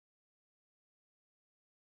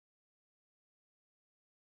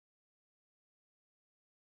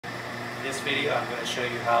video I'm going to show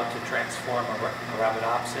you how to transform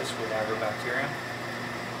Arabidopsis with Agrobacterium.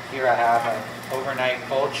 Here I have an overnight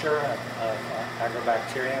culture of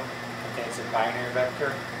Agrobacterium. It contains a binary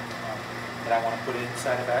vector that I want to put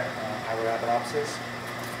inside of Arabidopsis.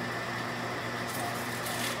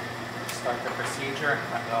 Start the procedure.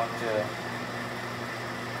 I'm going to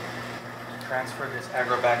transfer this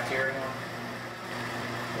Agrobacterium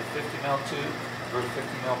with 50 ml tube through 50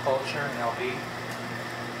 ml culture in LB.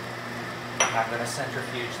 I'm going to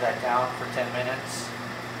centrifuge that down for 10 minutes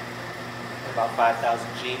at about 5,000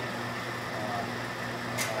 G. And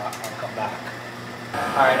I'll come back.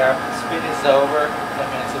 Alright, our spin is over, 10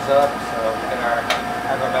 minutes is up, so we get our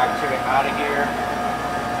Agrobacterium out of here.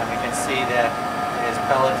 And we can see that it is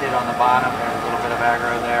pelleted on the bottom. There's a little bit of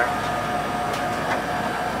aggro there.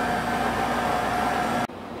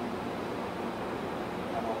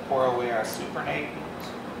 And we'll pour away our supernatant,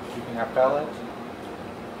 keeping our pellet.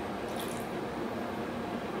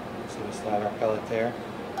 So we still have our pellet there.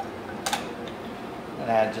 And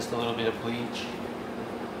add just a little bit of bleach.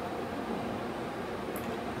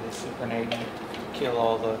 The supernatant to kill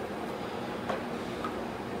all the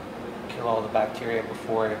bacteria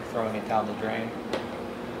before throwing it down the drain.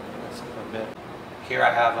 That's a bit. Here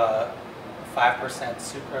I have a 5%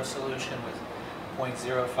 sucrose solution with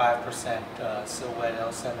 0.05% Silwet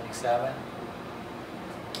L77.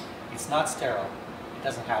 It's not sterile. It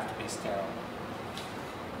doesn't have to be sterile.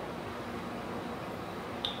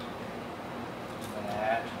 I'm going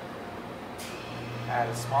to add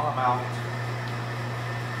a small amount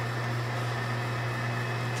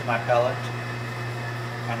to my pellet,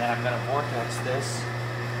 and then I'm going to vortex this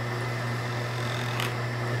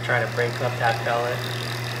and try to break up that pellet.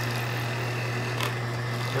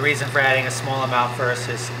 The reason for adding a small amount first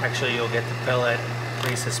is actually you'll get the pellet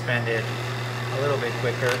pre-suspended a little bit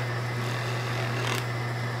quicker.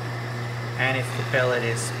 And if the pellet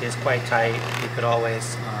is quite tight, you could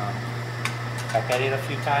always pipette it a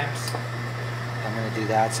few times. I'm going to do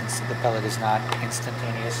that since the pellet is not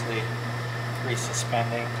instantaneously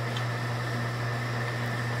resuspending.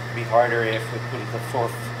 It'd be harder if we put the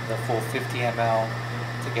full 50 ml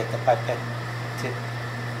to get the pipette tip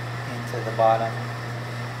into the bottom.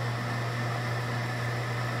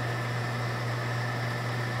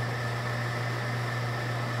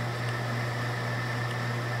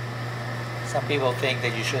 Some people think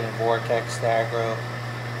that you shouldn't vortex the agro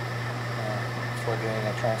before doing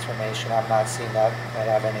a transformation. I've not seen that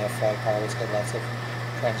have any effect. I always get lots of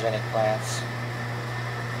transgenic plants.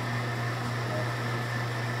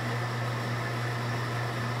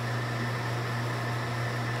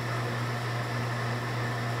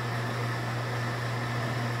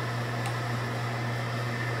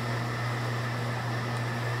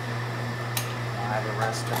 I have the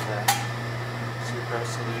rest of the sucrose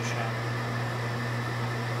solution.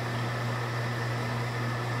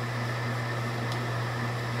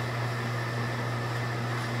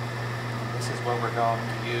 This is what we're going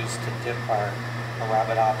to use to dip our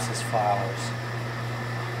Arabidopsis flowers.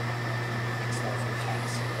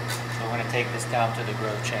 So we're going to take this down to the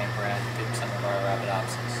growth chamber and dip some of our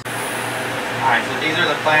Arabidopsis. Alright, so these are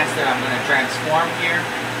the plants that I'm going to transform here.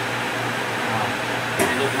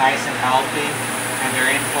 They look nice and healthy, and their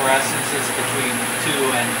inflorescences between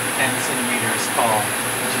 2 and 10 centimeters tall,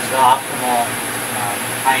 which is the optimal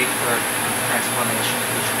height for transformation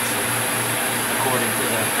efficiency, according to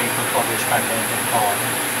the paper published by Bank and Paul.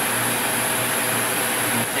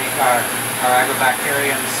 We'll take our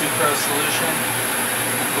Agrobacterium sucrose solution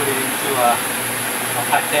and put it into a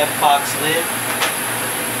pipette box lid.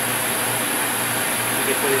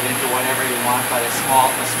 You can put it into whatever you want, but a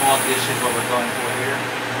small dish is what we're going for here.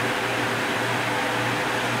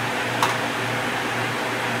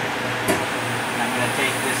 And I'm going to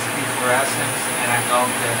take this inflorescence and I'm going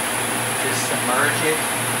to just submerge it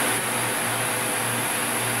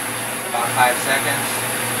about 5 seconds.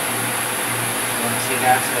 You want to see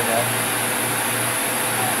that so that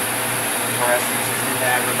inflorescence is in the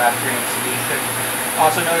Agrobacterium solution.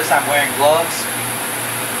 Also notice I'm wearing gloves.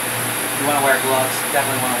 You want to wear gloves,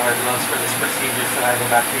 definitely want to wear gloves for this procedure so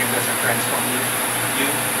Agrobacterium doesn't transform you.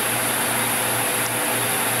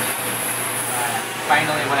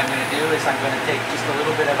 Finally, what I'm going to do is I'm going to take just a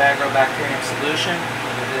little bit of Agrobacterium solution.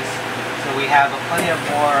 Look at this. So we have plenty of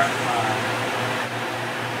more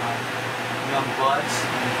young buds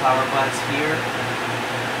and flower buds here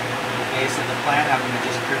at the base of the plant. I'm going to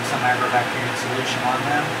just drip some Agrobacterium solution on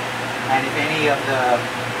them. And if any of the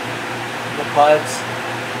buds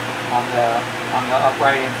on the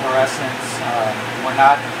upright inflorescence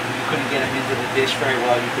you couldn't get them into the dish very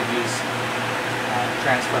well, you could use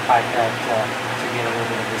transfer pipette to get a little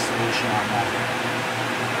bit of the solution on that.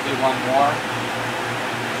 Do one more.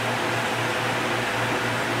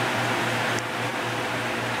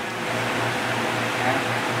 And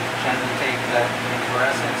gently take the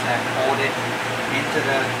inflorescence and hold it into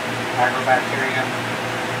the Agrobacterium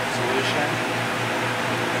solution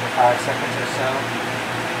for 5 seconds or so.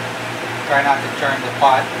 Try not to turn the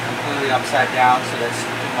pot completely upside down so that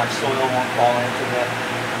too much soil won't fall into the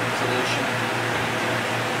solution.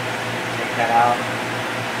 Take that out.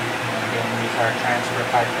 And again, use our transfer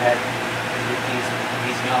pipette with these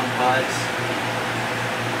young buds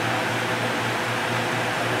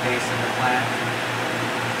at the base of the plant.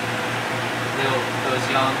 Those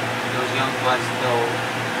young buds,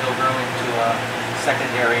 they'll grow into a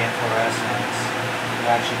secondary inflorescence. You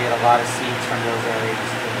actually get a lot of seeds from those areas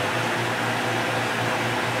too.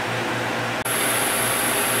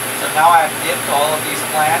 So now I've dipped all of these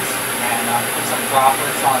plants and put some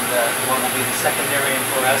droplets on what will be the secondary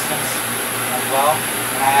inflorescence as well.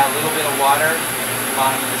 And I add a little bit of water at the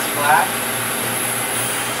bottom of this flat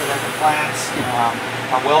so that the plants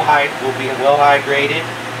will be well hydrated.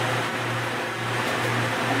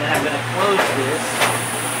 And then I'm going to close this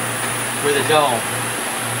with a dome.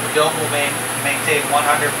 The dome will maintain 100%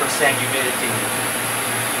 humidity.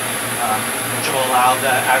 Which will allow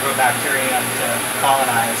the Agrobacterium to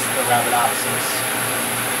colonize the Arabidopsis.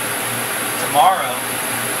 Tomorrow,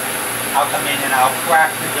 I'll come in and I'll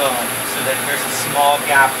crack the dome so that there's a small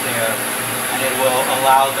gap there, and it will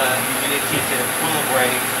allow the humidity to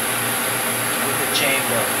equilibrate with the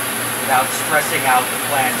chamber without stressing out the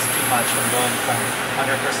plants too much from going from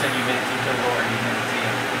 100% humidity to lower humidity.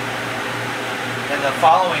 Then the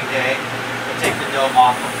following day, we'll take the dome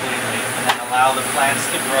off completely and then allow the plants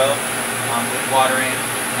to grow with watering,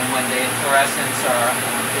 and when the inflorescence are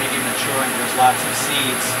big and mature and there's lots of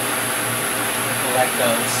seeds, we collect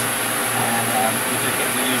those, and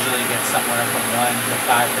we usually get somewhere from 1 to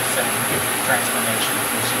 5% transformation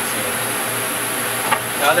efficiency.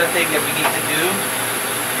 The other thing that we need to do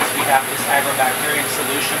is we have this Agrobacterium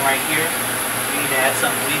solution right here. We need to add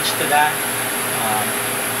some bleach to that,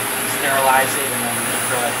 sterilize it, and then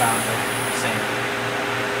throw it down the sink.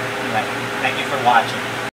 Anyway, thank you for watching.